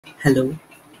Hello,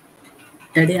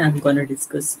 today I'm gonna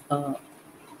discuss a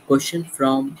question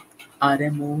from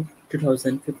RMO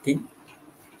 2015.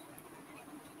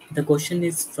 The question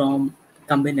is from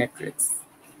Combinatorics.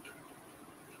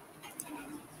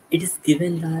 It is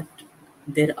given that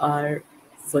there are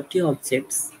 40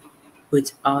 objects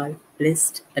which are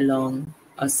placed along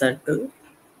a circle.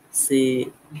 Say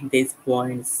these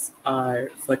points are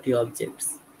 40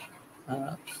 objects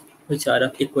uh, which are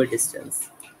of equal distance.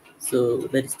 So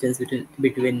the distance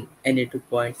between any two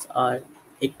points are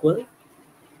equal.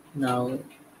 Now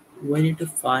we need to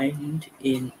find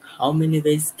in how many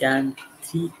ways can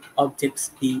three objects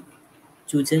be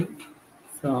chosen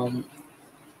from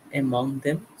among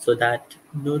them so that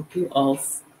no two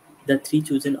of the three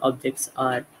chosen objects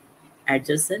are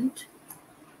adjacent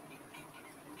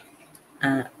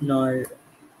nor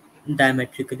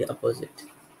diametrically opposite.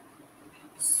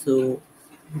 So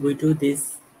we do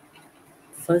this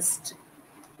first.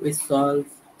 We solve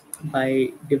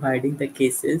by dividing the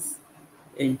cases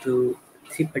into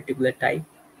three particular types.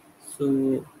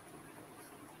 So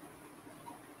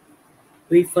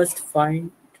we first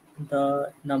find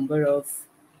the number of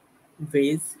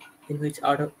ways in which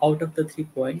out of the 3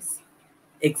 points,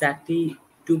 exactly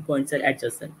 2 points are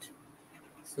adjacent.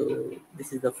 So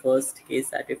this is the first case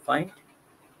that we find,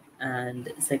 and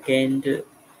second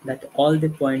that all the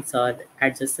points are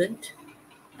adjacent,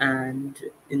 and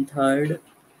in third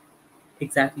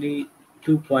exactly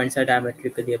 2 points are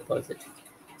diametrically opposite.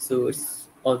 So it's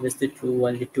obviously true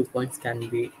only 2 points can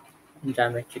be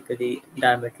diametrically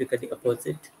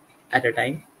opposite at a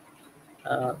time.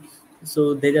 Uh,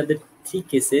 so there are the three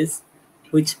cases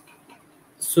which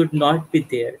should not be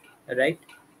there, right?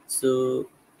 So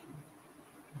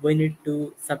we need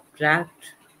to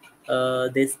subtract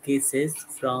these cases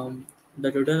from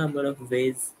the total number of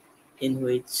ways in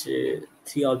which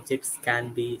three objects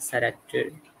can be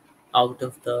selected out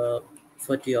of the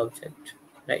 40 object,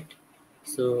 right?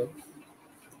 So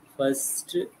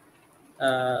first,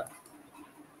 uh,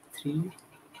 three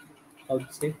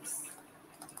objects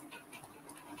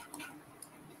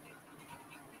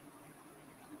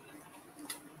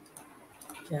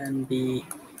can be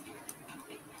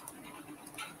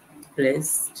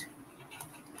placed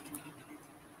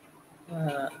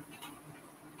uh,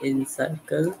 in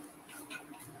circle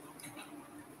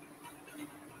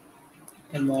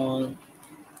among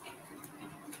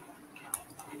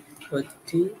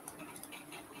 40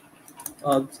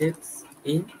 objects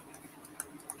in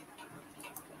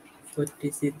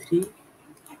 43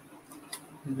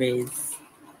 ways.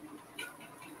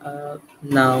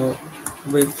 Now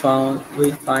we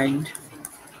find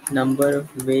number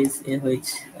of ways in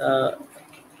which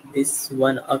this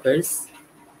one occurs.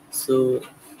 So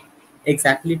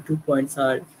exactly 2 points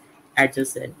are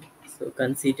adjacent. So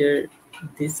consider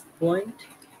this point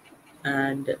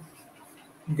and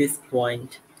this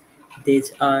point.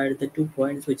 These are the 2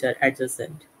 points which are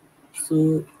adjacent.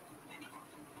 So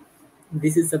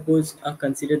this is suppose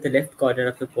consider the left corner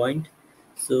of the point.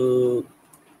 So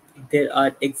there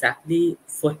are exactly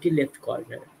 40 left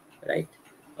corner, right?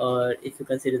 Or if you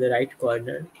consider the right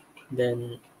corner,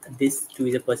 then this two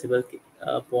is a possible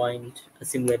point.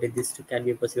 Similarly, this two can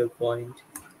be a possible point.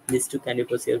 This two can be a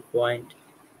possible point.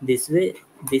 This way,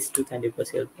 this two can be a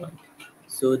possible point.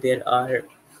 So there are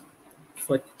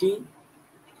 40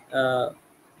 uh,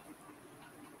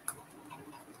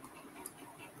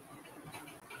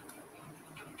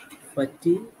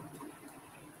 40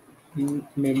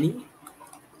 many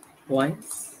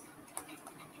points,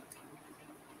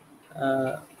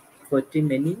 uh, 40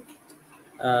 many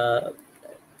uh,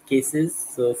 cases.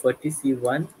 So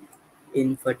 40C1,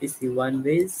 in 40C1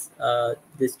 ways,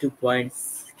 these 2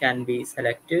 points can be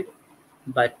selected,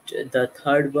 but the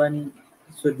third one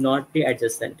should not be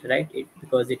adjacent, right?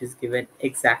 Because it is given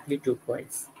exactly 2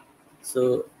 points.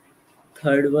 So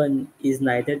third one is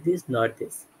neither this nor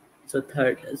this. So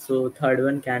third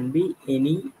one can be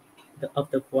any of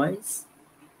the points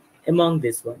among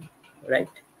this one, right?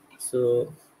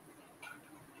 So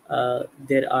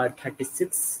there are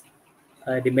 36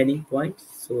 remaining points.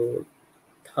 So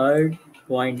third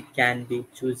point can be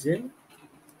chosen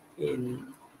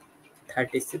in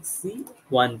 36C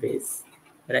one ways,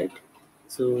 right?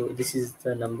 So this is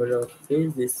the number of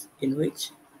ways in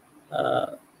which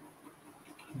uh,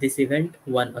 this event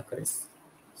one occurs.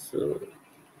 So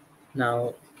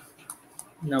now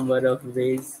number of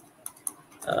ways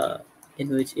uh, in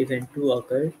which event two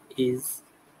occur is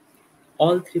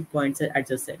all 3 points are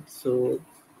adjacent. So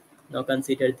now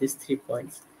consider these 3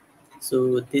 points.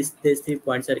 So these 3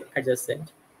 points are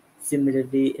adjacent.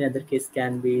 Similarly, another case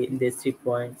can be these 3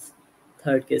 points.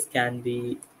 Third case can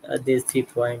be these 3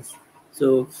 points.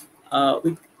 So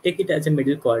we take it as a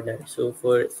middle corner. So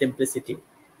for simplicity,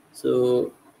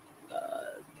 so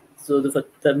uh,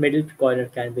 the middle corner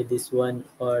can be this one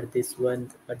or this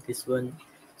one or this one.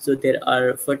 So there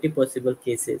are 40 possible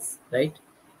cases, right?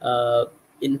 Uh,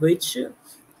 in which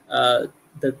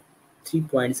the 3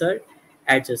 points are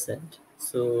adjacent.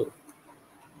 So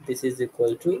this is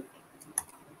equal to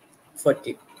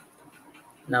 40.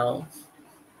 Now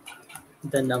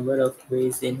the number of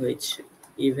ways in which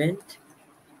event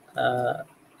uh,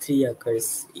 3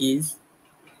 occurs is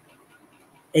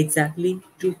exactly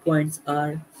 2 points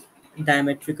are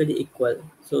diametrically equal.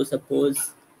 So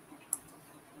suppose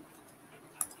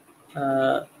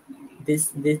uh,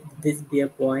 this be a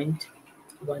point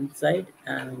one side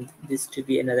and this to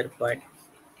be another point.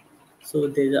 So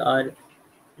these are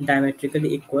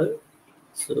diametrically equal.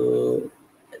 So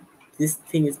this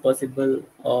thing is possible,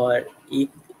 or if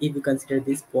you consider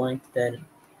this point, then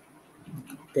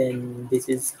this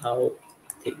is how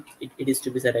it is to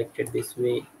be selected this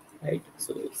way, right?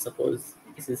 So suppose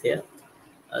this is here.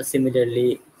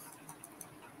 Similarly,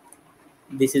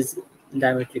 this is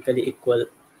diametrically equal.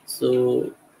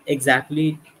 So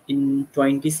exactly in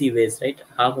 20 c ways, right?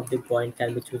 Half of the point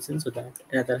can be chosen so that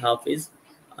another half is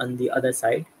on the other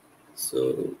side.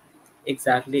 So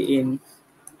exactly in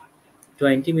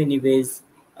 20 many ways,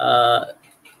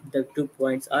 the 2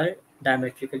 points are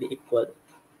diametrically equal.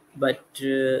 But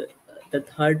the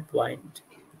third point,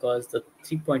 because the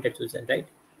 3 point are chosen, right?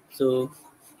 So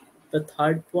the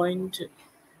third point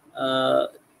uh,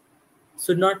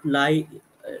 should not lie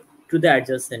to the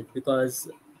adjacent, because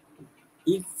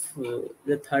if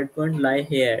the third point lie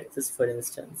here, just for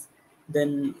instance,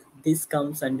 then this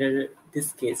comes under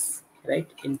this case, right?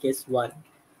 In case one,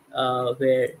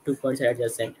 where 2 points are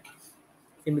adjacent.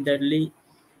 Similarly,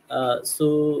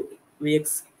 so we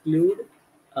exclude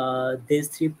these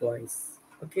 3 points,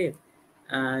 okay,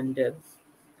 and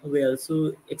we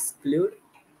also exclude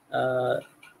uh,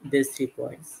 these 3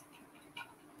 points,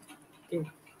 okay.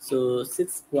 So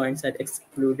 6 points are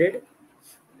excluded.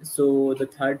 So the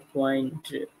third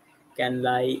point can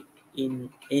lie in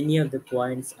any of the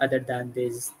points other than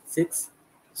these six.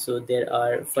 So there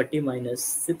are 40 minus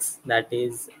 6, that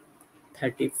is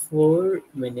 34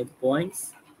 many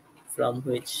points, from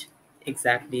which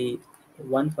exactly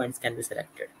 1 point can be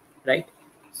selected, right?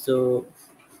 So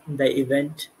the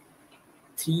event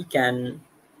 3 can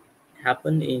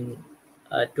happen in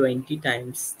 20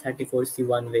 times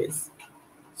 34c1 ways.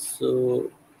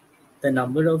 So the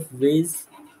number of ways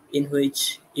in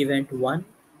which event 1,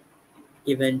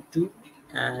 event 2,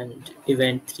 and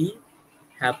event 3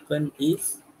 happen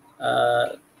is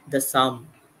the sum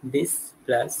this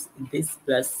plus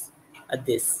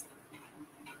this,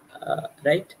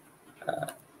 right? uh,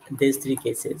 these three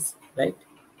cases, right?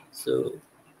 So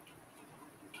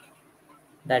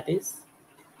that is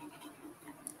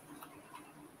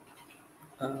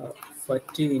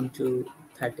 40 into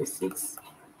 36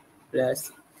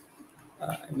 plus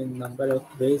number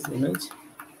of ways in which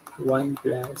 1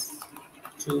 plus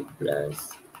 2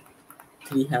 plus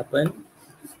 3 happen.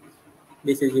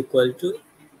 This is equal to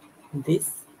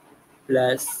this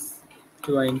plus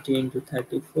 20 into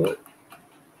 34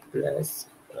 plus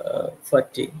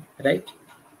 40, right?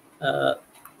 uh,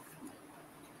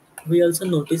 we also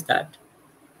notice that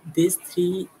these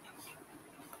three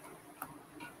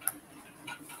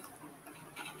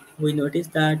we notice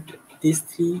that these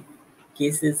three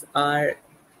cases are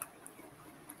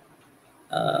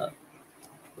uh,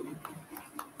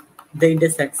 the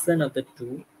intersection of the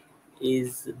two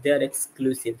is they are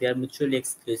exclusive, they are mutually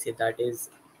exclusive, that is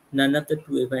none of the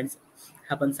two events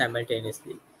happen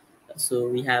simultaneously. So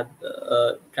we have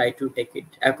tried to take it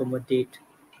accommodate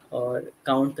or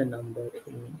count the number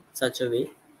in such a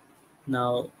way.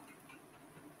 Now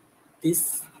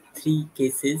these three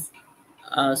cases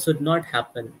should not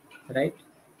happen, right?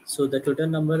 So the total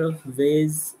number of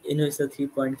ways in which the 3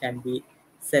 point can be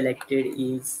selected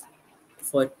is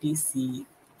 40c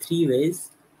 3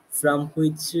 ways, from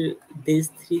which these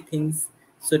three things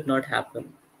should not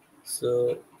happen.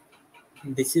 So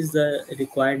this is the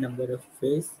required number of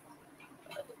ways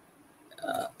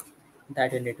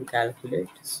that you need to calculate.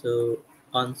 So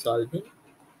on solving,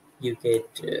 you get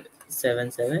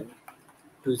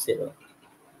 7720.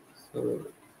 So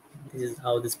this is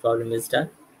how this problem is done.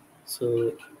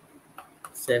 So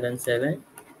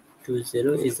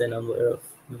 7720 is the number of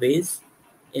ways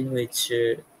in which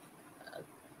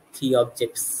three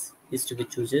objects is to be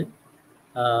chosen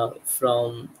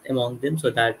from among them, so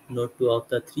that no two of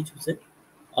the three chosen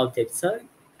objects are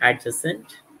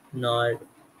adjacent nor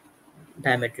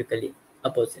diametrically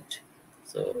opposite.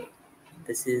 So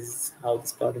this is how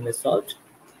this problem is solved.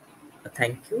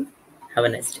 Thank you. Have a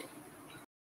nice day.